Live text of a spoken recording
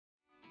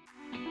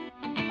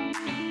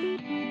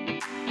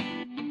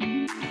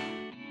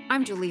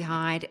I'm Julie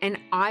Hyde, and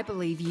I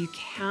believe you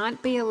can't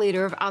be a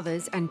leader of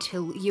others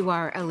until you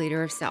are a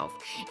leader of self.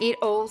 It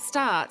all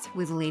starts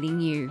with leading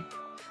you.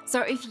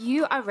 So if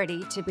you are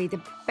ready to be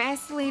the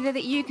best leader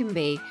that you can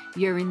be,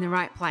 you're in the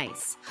right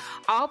place.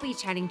 I'll be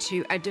chatting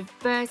to a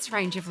diverse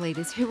range of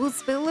leaders who will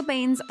spill the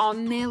beans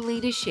on their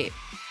leadership,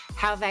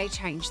 how they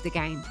changed the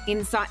game,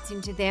 insights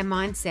into their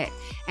mindset,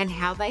 and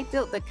how they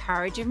built the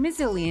courage and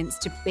resilience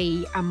to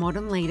be a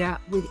modern leader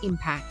with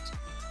impact.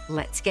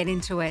 Let's get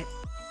into it.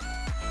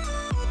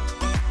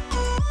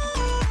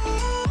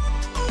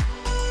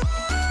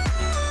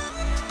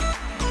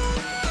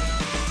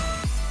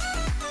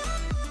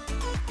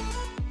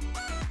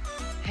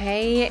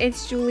 Hey,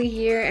 it's Julie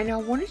here, and I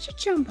wanted to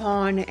jump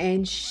on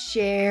and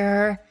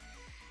share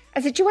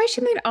a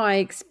situation that I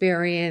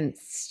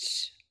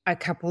experienced a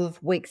couple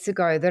of weeks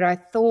ago that I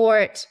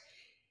thought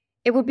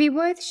it would be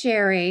worth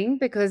sharing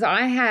because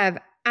I have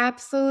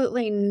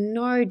absolutely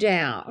no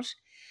doubt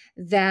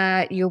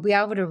that you'll be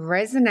able to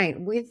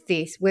resonate with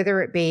this,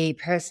 whether it be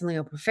personally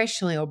or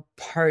professionally or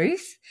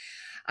both,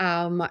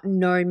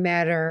 no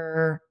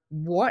matter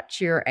what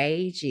your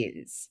age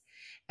is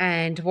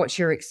and what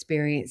your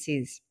experience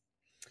is.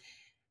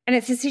 And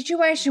it's a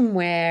situation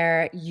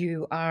where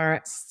you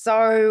are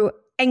so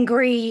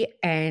angry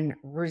and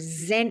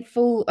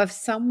resentful of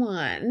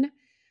someone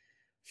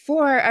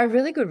for a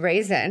really good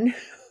reason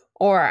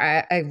or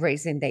a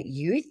reason that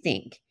you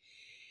think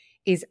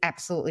is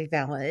absolutely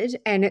valid,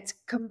 and it's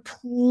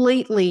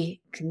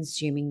completely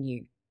consuming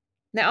you.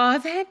 Now,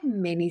 I've had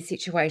many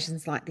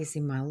situations like this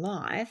in my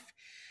life,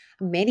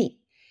 many,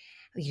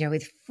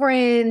 with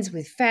friends,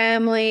 with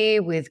family,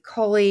 with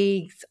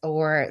colleagues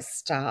or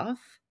staff.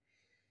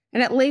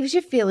 And it leaves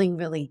you feeling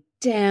really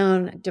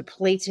down,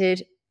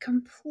 depleted,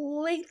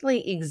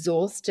 completely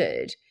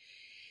exhausted,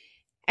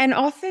 and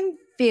often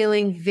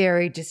feeling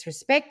very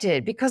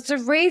disrespected because the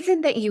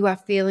reason that you are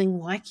feeling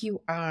like you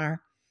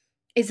are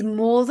is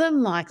more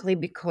than likely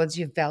because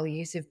your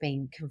values have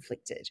been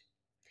conflicted.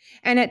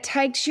 And it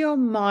takes your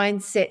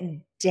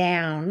mindset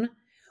down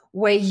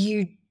where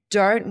you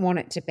don't want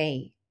it to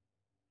be.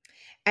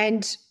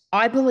 And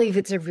I believe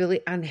it's a really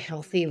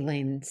unhealthy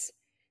lens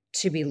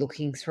to be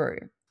looking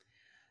through.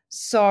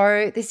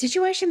 So the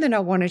situation that I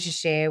wanted to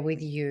share with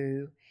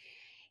you,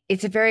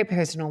 it's a very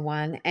personal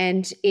one,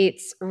 and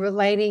it's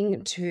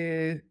relating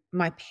to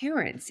my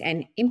parents,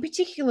 and in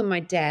particular my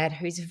dad,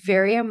 who's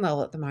very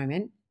unwell at the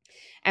moment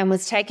and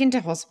was taken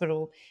to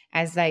hospital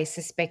as they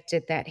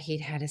suspected that he'd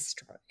had a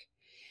stroke.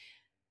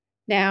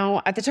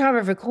 Now, at the time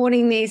of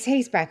recording this,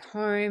 he's back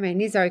home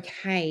and is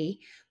okay,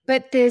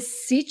 but the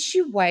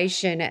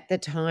situation at the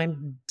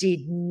time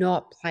did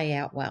not play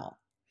out well.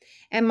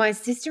 And my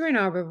sister and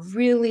I were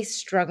really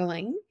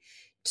struggling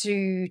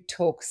to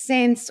talk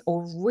sense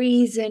or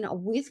reason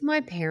with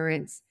my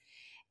parents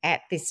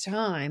at this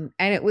time.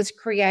 And it was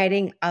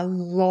creating a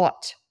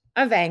lot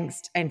of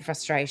angst and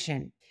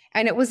frustration.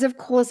 And it was, of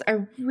course,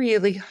 a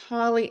really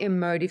highly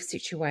emotive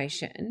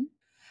situation,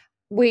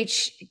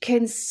 which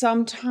can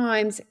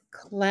sometimes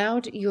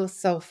cloud your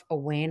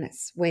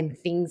self-awareness when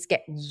things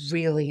get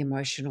really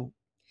emotional.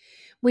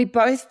 We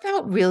both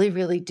felt really,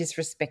 really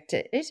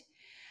disrespected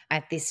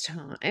at this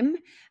time,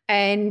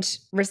 and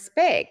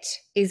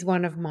respect is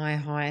one of my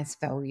highest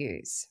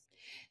values.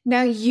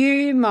 Now,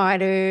 you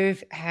might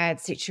have had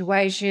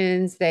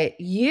situations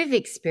that you've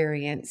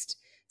experienced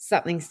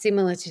something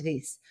similar to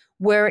this,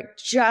 where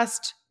it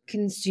just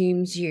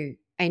consumes you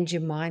and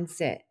your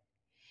mindset.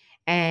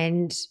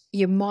 And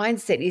your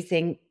mindset is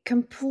then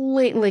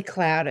completely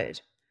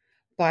clouded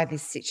by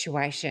this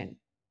situation.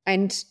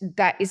 And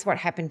that is what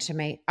happened to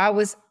me. I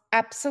was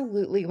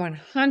absolutely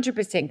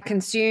 100%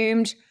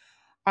 consumed.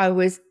 I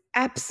was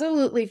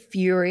absolutely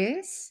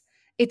furious.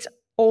 It's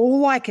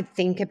all I could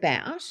think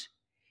about.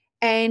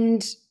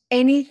 And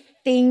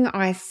anything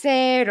I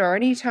said or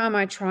anytime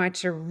I tried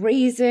to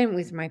reason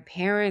with my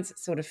parents, it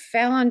sort of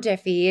fell on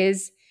deaf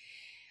ears,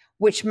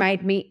 which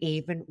made me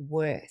even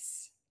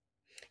worse.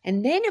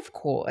 And then, of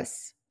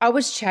course, I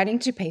was chatting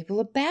to people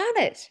about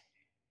it,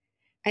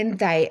 and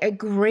they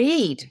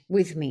agreed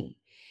with me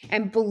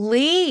and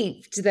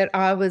believed that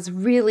I was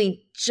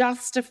really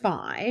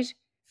justified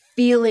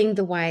feeling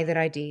the way that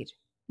I did,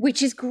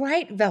 which is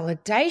great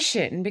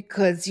validation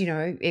because,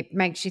 it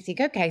makes you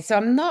think, okay, so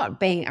I'm not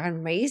being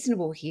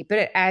unreasonable here, but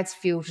it adds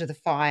fuel to the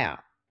fire.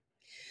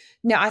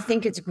 Now, I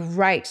think it's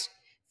great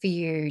for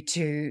you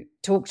to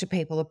talk to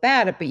people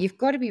about it, but you've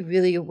got to be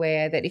really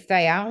aware that if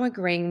they are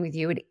agreeing with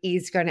you, it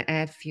is going to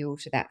add fuel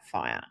to that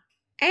fire.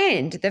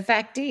 And the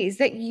fact is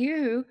that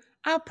you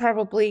are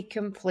probably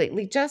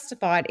completely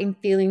justified in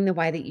feeling the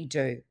way that you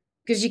do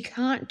because you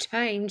can't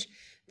change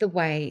the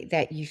way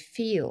that you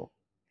feel.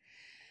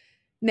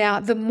 Now,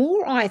 the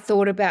more I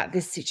thought about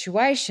this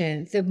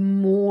situation, the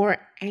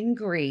more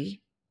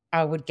angry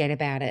I would get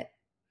about it.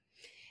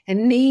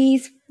 And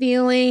these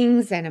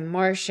feelings and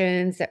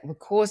emotions that were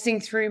coursing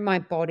through my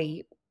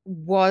body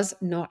was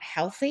not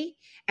healthy,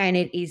 and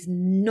it is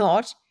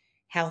not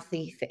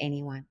healthy for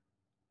anyone.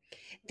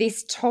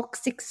 This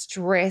toxic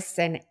stress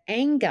and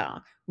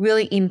anger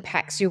really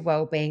impacts your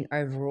well-being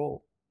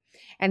overall.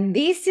 And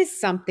this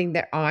is something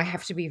that I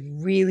have to be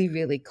really,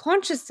 really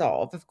conscious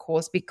of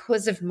course,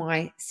 because of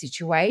my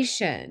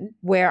situation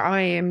where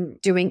I am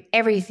doing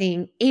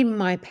everything in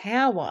my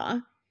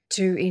power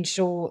to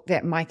ensure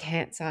that my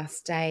cancer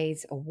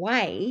stays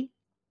away.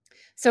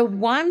 So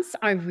once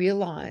I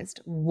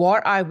realized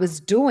what I was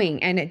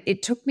doing, and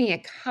it took me a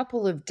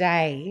couple of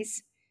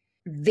days,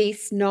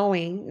 this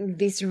knowing,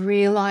 this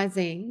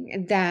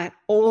realizing that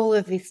all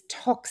of this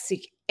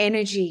toxic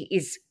energy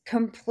is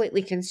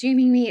completely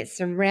consuming me, it's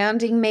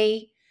surrounding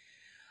me,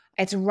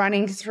 it's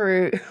running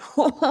through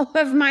all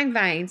of my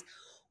veins,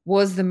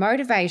 was the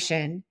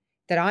motivation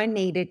that I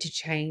needed to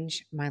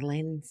change my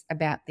lens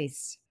about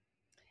this.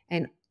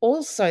 And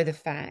also the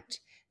fact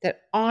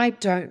that I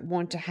don't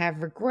want to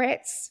have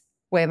regrets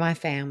where my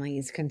family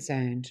is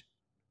concerned.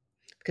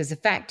 Because the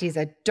fact is,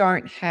 I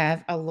don't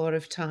have a lot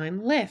of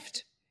time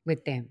left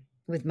with them,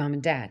 with mum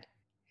and dad.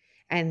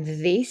 And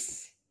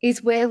this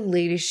is where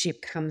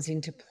leadership comes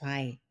into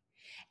play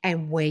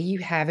and where you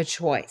have a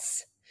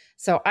choice.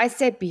 So I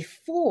said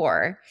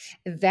before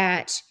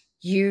that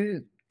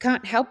you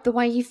can't help the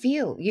way you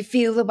feel. You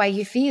feel the way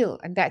you feel,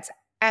 and that's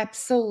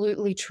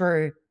absolutely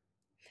true.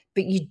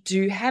 But you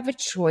do have a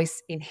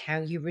choice in how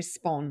you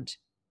respond.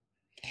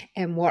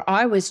 And what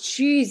I was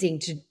choosing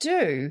to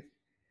do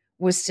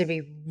was to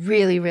be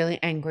really, really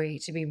angry,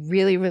 to be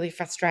really, really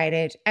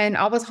frustrated, and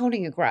I was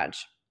holding a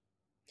grudge.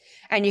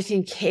 And you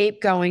can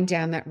keep going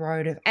down that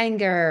road of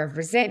anger, of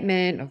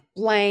resentment, of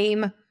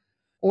blame,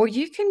 or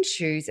you can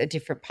choose a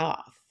different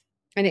path.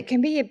 And it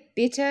can be a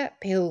bitter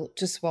pill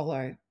to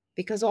swallow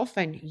because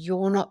often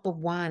you're not the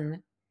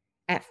one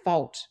at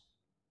fault.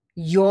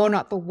 You're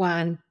not the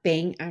one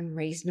being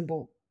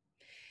unreasonable.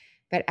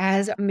 But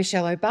as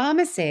Michelle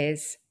Obama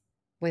says,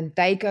 when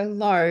they go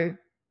low,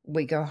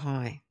 we go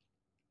high.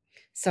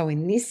 So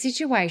in this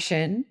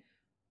situation,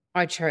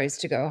 I chose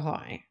to go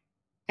high.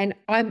 And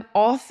I'm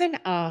often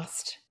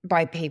asked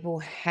by people,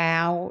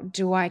 how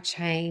do I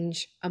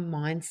change a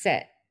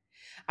mindset?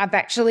 I've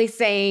actually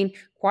seen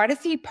quite a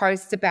few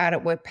posts about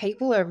it where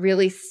people are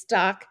really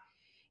stuck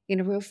in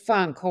a real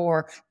funk,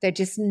 or they're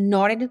just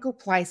not in a good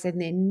place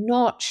and they're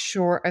not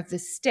sure of the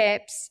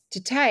steps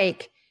to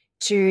take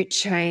to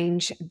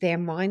change their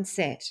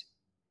mindset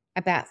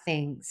about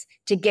things,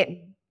 to get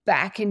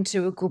back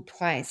into a good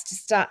place, to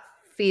start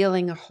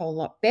feeling a whole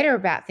lot better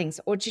about things,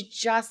 or to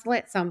just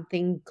let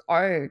something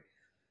go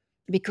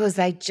because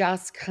they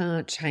just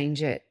can't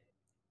change it.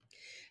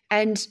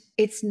 And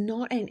it's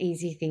not an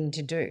easy thing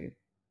to do,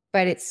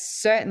 but it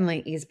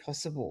certainly is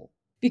possible.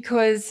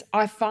 Because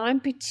I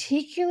find,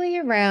 particularly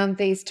around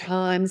these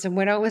times and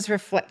when I was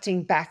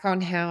reflecting back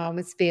on how I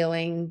was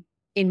feeling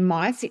in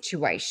my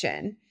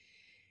situation,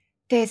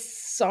 there's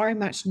so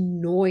much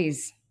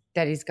noise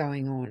that is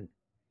going on.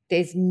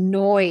 There's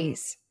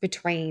noise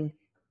between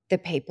the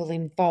people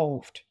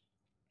involved.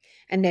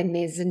 And then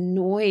there's a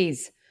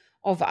noise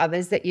of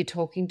others that you're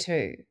talking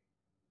to.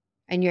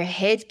 And your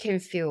head can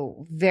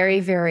feel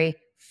very, very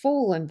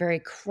full and very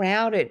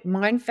crowded.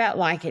 Mine felt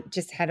like it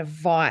just had a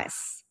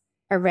vice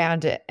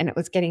around it and it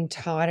was getting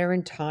tighter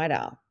and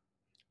tighter.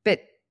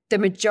 But the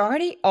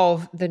majority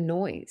of the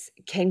noise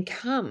can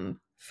come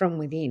from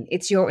within.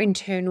 It's your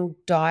internal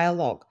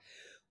dialogue,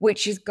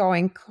 which is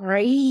going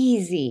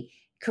crazy,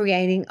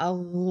 creating a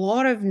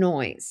lot of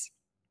noise,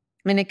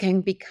 and it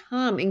can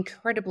become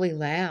incredibly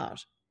loud.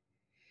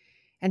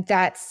 And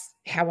that's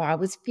how I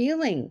was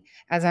feeling.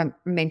 As I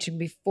mentioned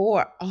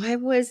before, I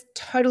was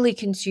totally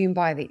consumed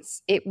by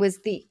this. It was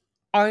the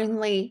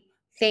only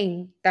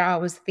thing that I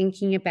was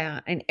thinking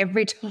about. And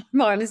every time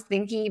I was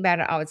thinking about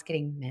it, I was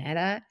getting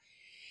madder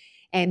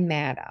and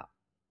madder.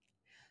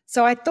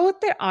 So I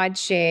thought that I'd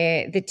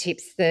share the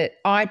tips that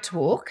I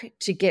took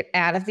to get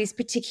out of this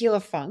particular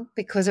funk,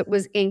 because it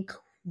was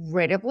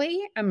incredibly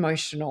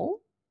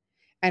emotional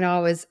and I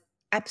was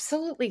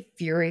absolutely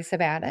furious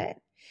about it.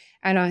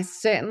 And I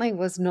certainly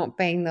was not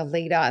being the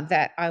leader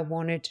that I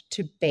wanted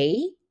to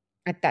be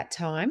at that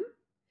time.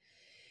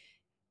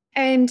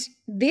 And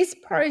this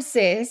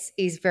process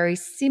is very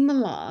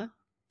similar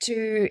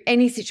to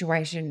any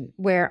situation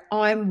where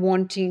I'm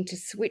wanting to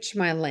switch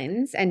my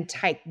lens and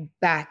take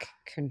back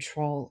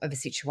control of a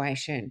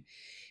situation,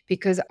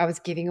 because I was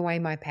giving away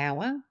my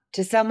power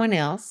to someone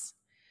else.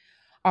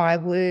 I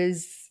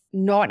was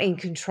not in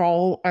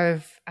control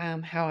of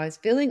how I was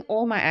feeling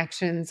or my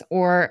actions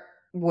or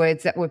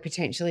words that were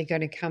potentially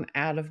going to come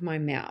out of my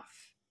mouth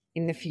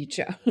in the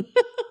future.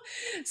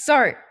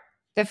 So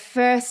the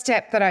first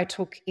step that I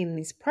took in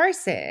this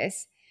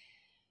process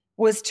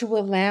was to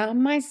allow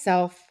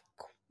myself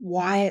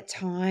quiet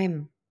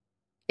time.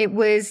 It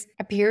was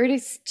a period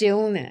of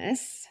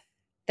stillness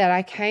that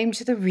I came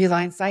to the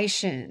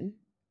realization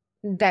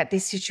that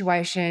this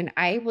situation,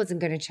 A,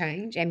 wasn't going to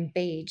change, and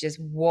B, just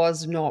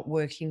was not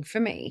working for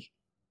me.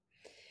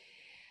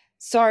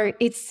 So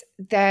it's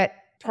that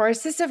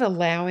process of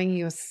allowing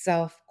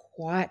yourself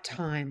quiet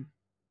time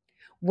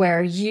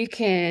where you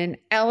can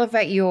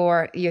elevate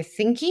your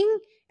thinking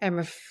and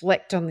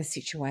reflect on the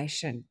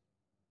situation.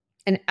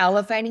 And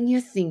elevating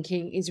your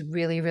thinking is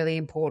really, really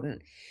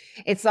important.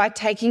 It's like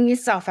taking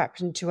yourself up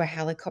into a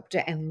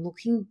helicopter and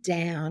looking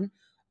down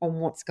on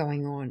what's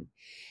going on.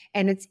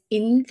 And it's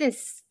in the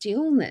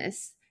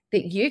stillness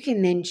that you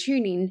can then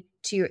tune in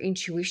to your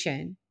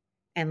intuition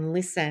and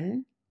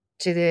listen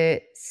to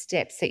the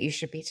steps that you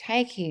should be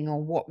taking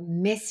or what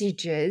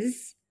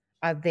messages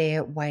are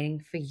there waiting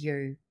for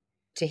you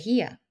to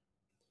hear.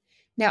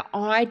 Now,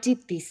 I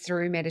did this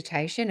through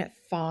meditation at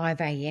 5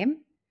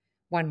 a.m.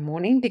 one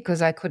morning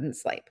because I couldn't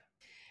sleep.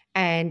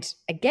 And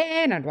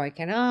again, I'd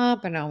woken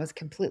up and I was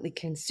completely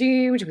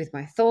consumed with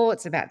my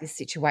thoughts about this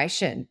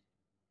situation.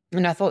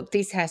 And I thought,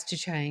 this has to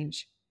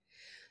change.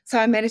 So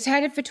I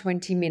meditated for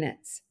 20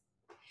 minutes.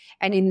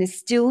 And in the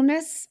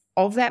stillness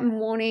of that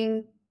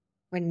morning,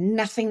 when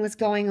nothing was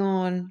going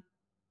on,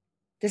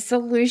 the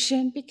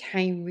solution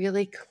became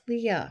really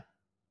clear.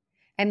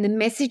 And the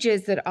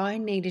messages that I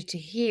needed to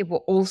hear were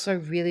also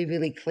really,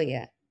 really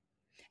clear.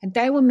 And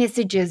they were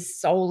messages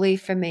solely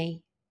for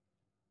me.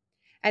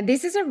 And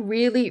this is a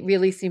really,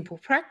 really simple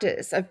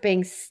practice of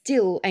being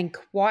still and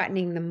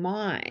quietening the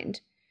mind,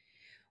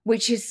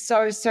 which is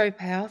so, so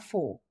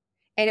powerful.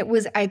 And it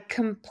was a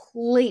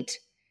complete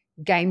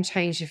game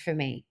changer for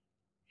me.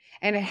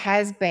 And it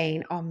has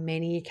been on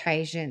many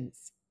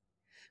occasions.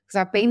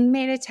 Because I've been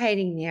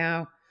meditating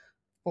now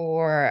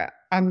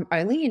I'm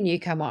only a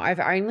newcomer.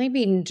 I've only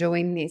been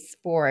doing this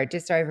for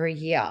just over a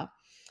year.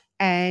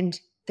 And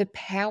the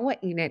power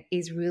in it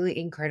is really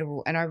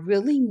incredible. And I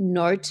really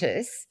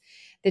notice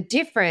the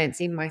difference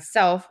in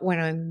myself when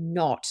I'm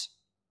not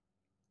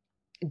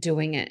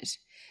doing it.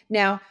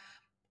 Now,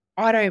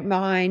 I don't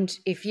mind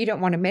if you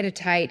don't want to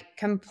meditate,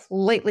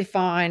 completely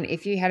fine.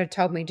 If you had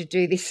told me to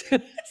do this,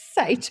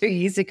 say 2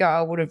 years ago,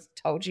 I would have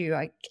told you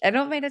I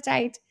cannot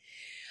meditate.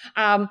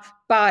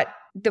 But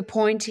the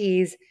point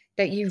is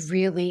that you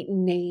really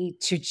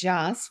need to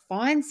just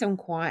find some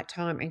quiet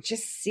time and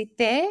just sit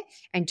there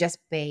and just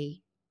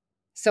be.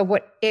 So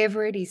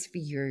whatever it is for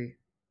you,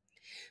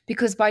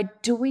 because by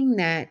doing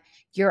that,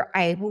 you're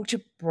able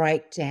to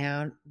break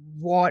down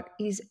what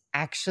is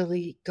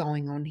actually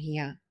going on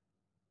here.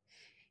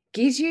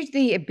 Gives you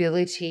the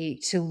ability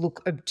to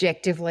look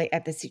objectively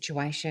at the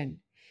situation.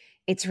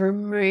 It's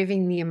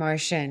removing the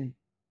emotion.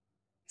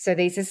 So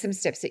these are some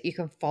steps that you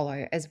can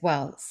follow as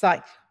well. It's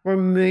like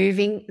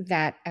removing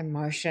that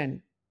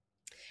emotion.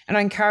 And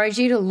I encourage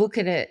you to look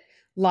at it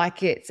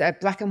like it's a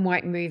black and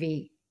white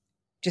movie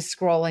just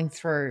scrolling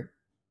through.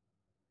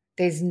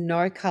 There's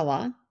no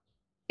color.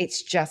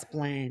 It's just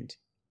bland.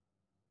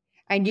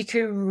 And you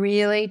can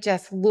really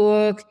just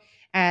look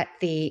at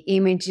the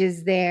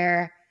images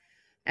there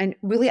and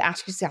really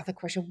ask yourself the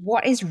question,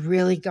 what is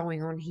really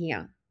going on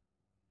here?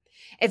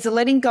 It's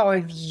letting go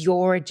of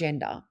your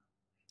agenda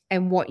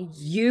and what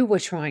you were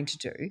trying to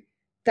do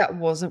that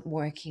wasn't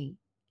working.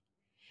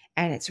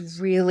 And it's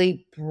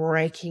really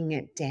breaking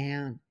it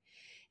down.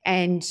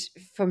 And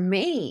for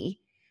me,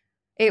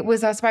 it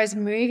was, I suppose,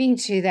 moving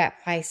to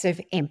that place of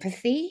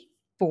empathy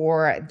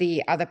for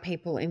the other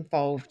people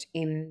involved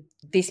in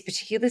this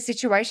particular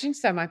situation.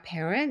 So my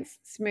parents,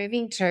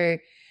 moving to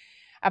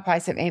a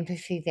place of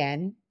empathy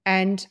then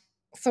and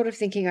sort of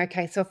thinking,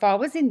 okay, so if I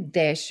was in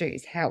their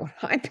shoes, how would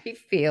I be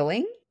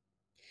feeling?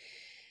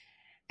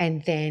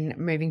 And then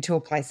moving to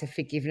a place of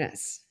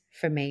forgiveness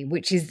for me,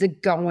 which is the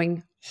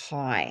going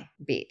high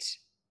bit.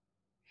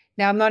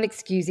 Now, I'm not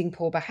excusing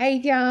poor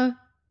behavior,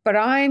 but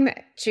I'm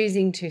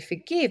choosing to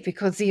forgive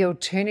because the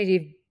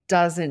alternative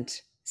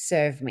doesn't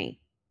serve me.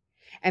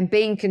 And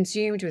being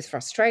consumed with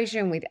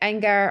frustration, with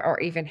anger, or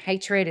even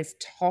hatred is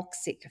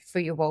toxic for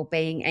your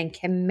well-being and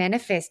can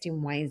manifest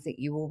in ways that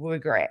you will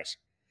regret.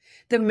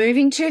 The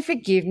moving to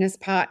forgiveness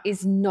part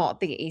is not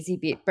the easy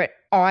bit, but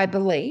I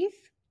believe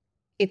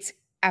it's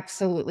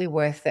absolutely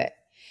worth it.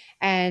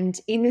 And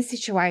in the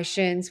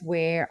situations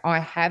where I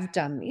have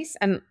done this,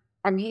 and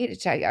I'm here to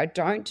tell you, I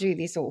don't do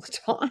this all the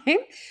time,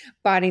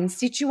 but in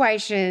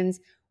situations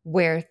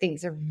where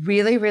things are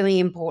really, really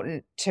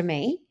important to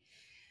me,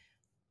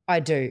 I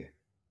do.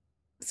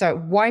 So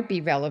it won't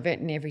be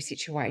relevant in every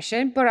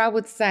situation, but I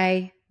would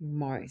say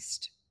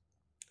most.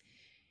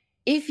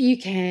 If you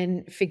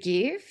can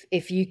forgive,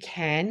 if you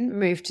can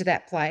move to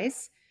that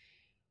place,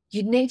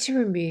 you need to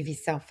remove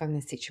yourself from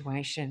the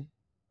situation.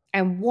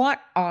 And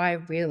what I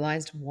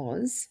realized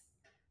was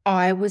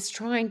I was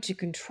trying to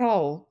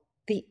control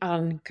the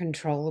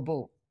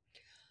uncontrollable.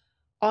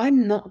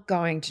 I'm not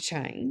going to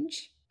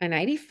change an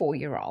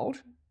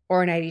 84-year-old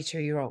or an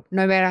 82-year-old,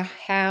 no matter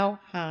how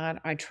hard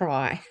I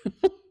try.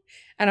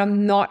 And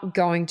I'm not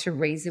going to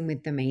reason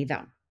with them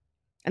either.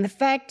 And the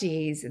fact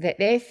is that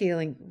they're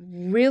feeling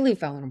really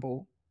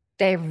vulnerable.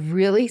 They're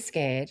really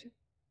scared.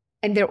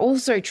 And they're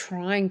also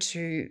trying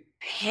to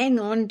hang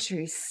on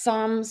to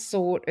some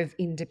sort of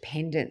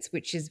independence,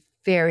 which is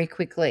very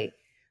quickly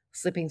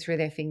slipping through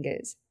their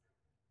fingers.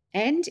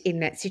 And in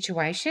that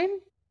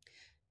situation,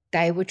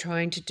 they were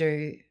trying to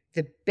do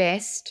the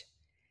best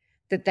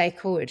that they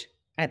could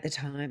at the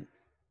time.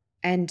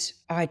 And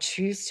I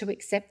choose to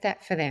accept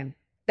that for them.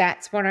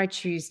 That's what I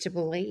choose to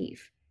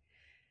believe.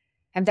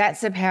 And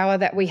that's the power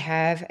that we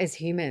have as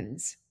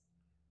humans.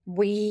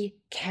 We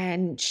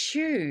can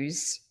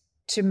choose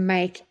to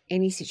make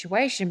any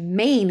situation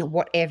mean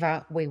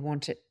whatever we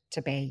want it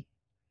to be.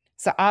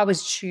 So I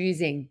was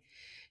choosing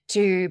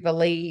to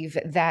believe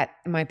that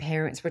my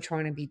parents were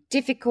trying to be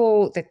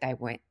difficult, that they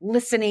weren't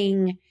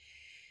listening,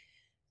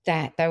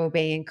 that they were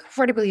being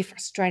incredibly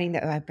frustrating,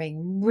 that they were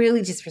being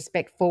really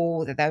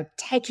disrespectful, that they were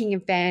taking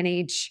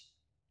advantage,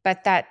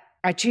 but that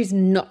I choose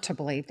not to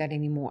believe that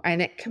anymore.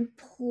 And it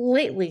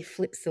completely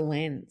flips the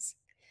lens.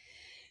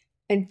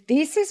 And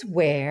this is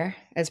where,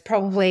 as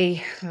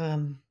probably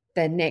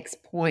the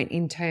next point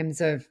in terms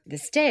of the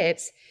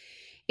steps,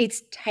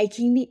 it's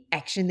taking the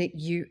action that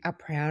you are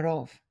proud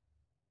of.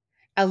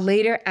 A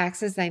leader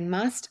acts as they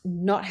must,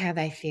 not how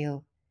they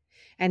feel.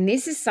 And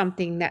this is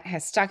something that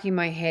has stuck in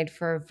my head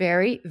for a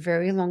very,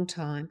 very long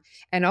time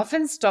and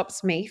often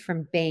stops me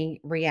from being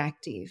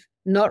reactive.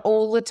 Not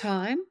all the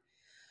time,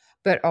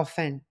 but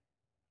often.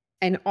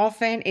 And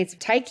often it's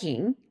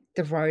taking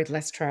the road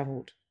less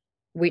traveled,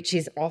 which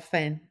is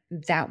often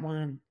that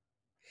one.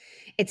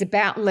 It's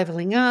about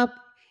leveling up.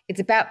 It's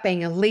about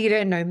being a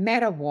leader no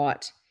matter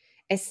what,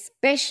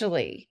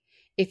 especially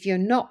if you're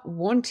not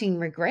wanting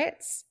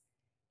regrets.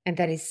 And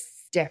that is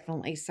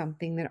definitely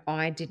something that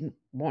I didn't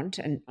want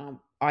and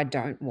I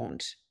don't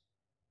want.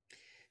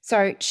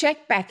 So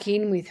check back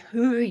in with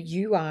who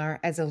you are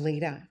as a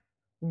leader.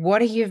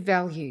 What are your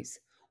values?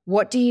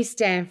 What do you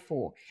stand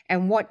for?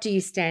 And what do you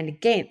stand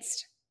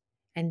against?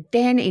 And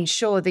then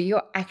ensure that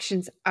your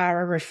actions are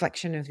a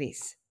reflection of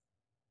this.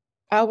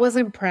 I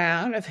wasn't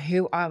proud of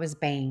who I was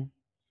being.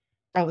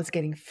 I was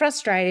getting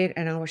frustrated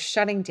and I was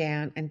shutting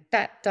down, and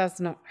that does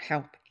not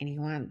help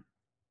anyone.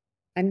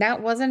 And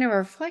that wasn't a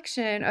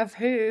reflection of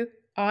who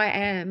I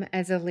am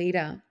as a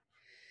leader.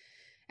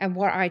 And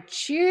what I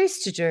choose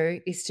to do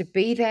is to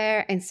be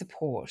there and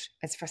support,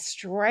 as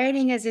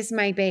frustrating as this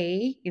may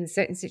be in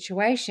certain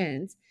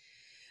situations.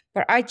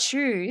 But I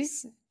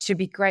choose to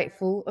be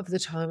grateful of the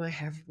time I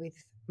have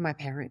with my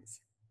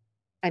parents.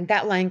 And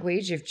that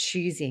language of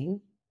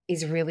choosing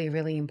is really,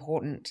 really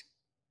important.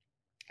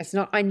 It's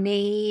not I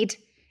need,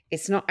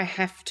 it's not I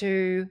have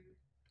to.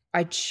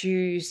 I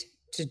choose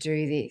to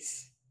do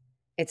this.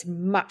 It's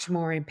much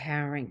more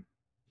empowering.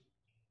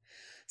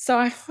 So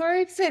I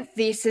hope that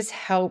this has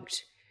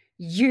helped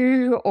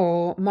you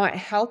or might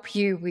help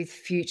you with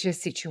future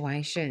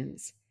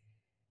situations.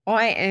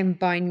 I am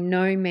by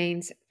no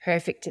means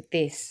perfect at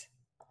this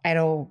at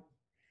all.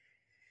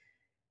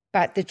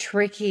 But the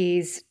trick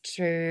is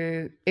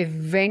to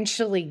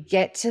eventually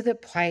get to the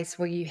place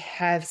where you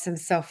have some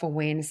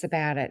self-awareness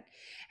about it.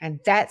 And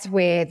that's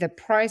where the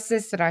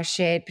process that I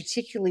shared,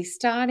 particularly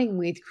starting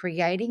with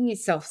creating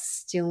yourself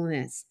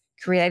stillness,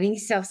 creating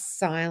yourself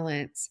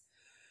silence,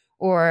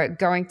 or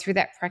going through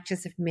that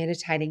practice of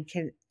meditating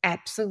can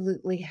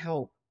absolutely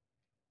help.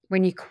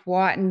 When you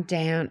quieten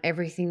down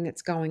everything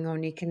that's going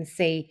on, you can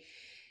see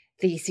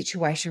the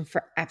situation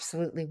for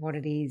absolutely what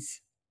it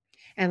is.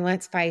 And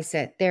let's face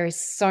it, there is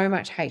so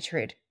much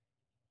hatred.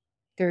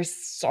 There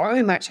is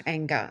so much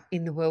anger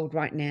in the world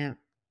right now.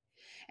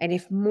 And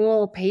if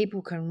more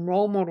people can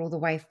role model the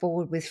way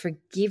forward with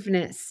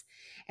forgiveness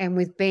and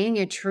with being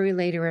a true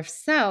leader of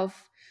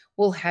self,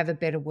 we'll have a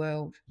better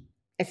world.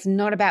 It's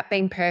not about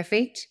being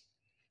perfect,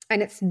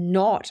 and it's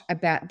not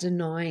about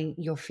denying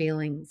your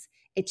feelings.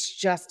 It's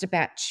just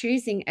about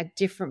choosing a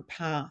different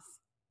path.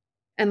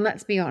 And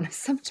let's be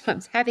honest,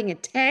 sometimes having a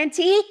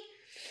tanty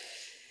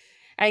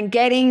and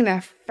getting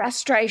the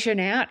frustration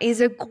out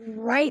is a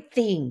great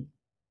thing.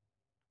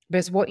 But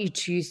it's what you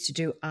choose to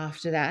do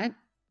after that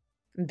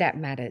that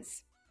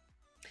matters.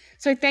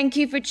 So thank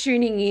you for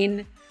tuning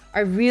in.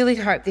 I really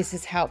hope this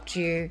has helped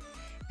you.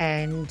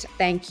 And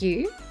thank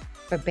you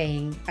for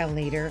being a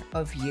leader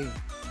of you.